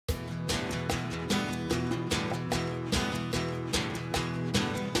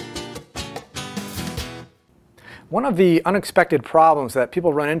One of the unexpected problems that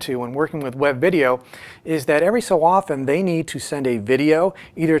people run into when working with web video is that every so often they need to send a video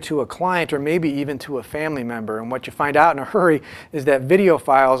either to a client or maybe even to a family member. And what you find out in a hurry is that video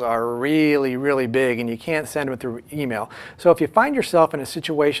files are really big and you can't send them through email. So if you find yourself in a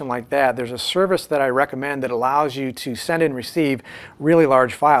situation like that, there's a service that I recommend that allows you to send and receive really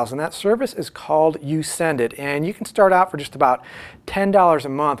large files. And that service is called YouSendIt. And you can start out for just about $10 a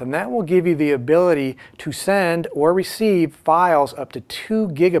month, and that will give you the ability to send or receive files up to 2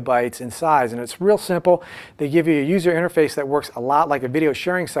 gigabytes in size. And it's real simple. They give you a user interface that works a lot like a video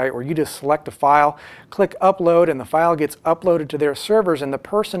sharing site where you just select a file, click upload, and the file gets uploaded to their servers, and the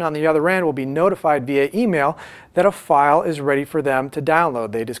person on the other end will be notified via email that a file is ready for them to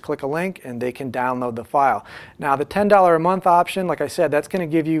download. They just click a link and they can download the file. Now the $10 a month option, like I said, that's going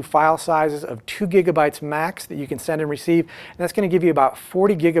to give you file sizes of 2 gigabytes max that you can send and receive, and that's going to give you about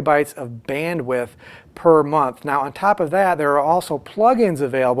 40 gigabytes of bandwidth per month. Now on top of that, there are also plugins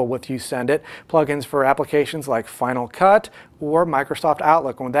available with YouSendIt, plugins for applications like Final Cut or Microsoft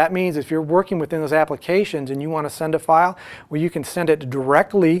Outlook. And what that means is if you're working within those applications and you want to send a file, well, you can send it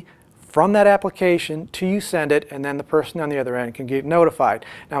directly from that application to YouSendIt, and then the person on the other end can get notified.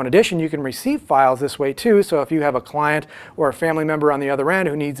 Now in addition, you can receive files this way too, so if you have a client or a family member on the other end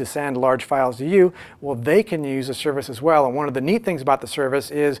who needs to send large files to you, well, they can use the service as well. And one of the neat things about the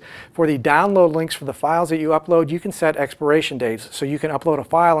service is for the download links for the files that you upload, you can set expiration dates. So you can upload a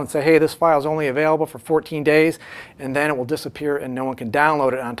file and say, hey, this file is only available for 14 days, and then it will disappear and no one can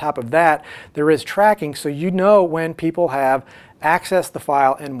download it. On top of that, there is tracking, so you know when people have access the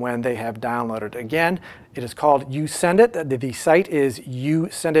file and when they have downloaded. Again, it is called YouSendIt. The site is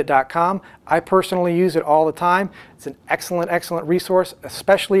yousendit.com. I personally use it all the time. It's an excellent resource,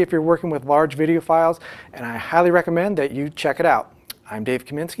 especially if you're working with large video files, and I highly recommend that you check it out. I'm Dave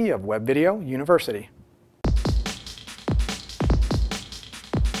Kaminsky of Web Video University.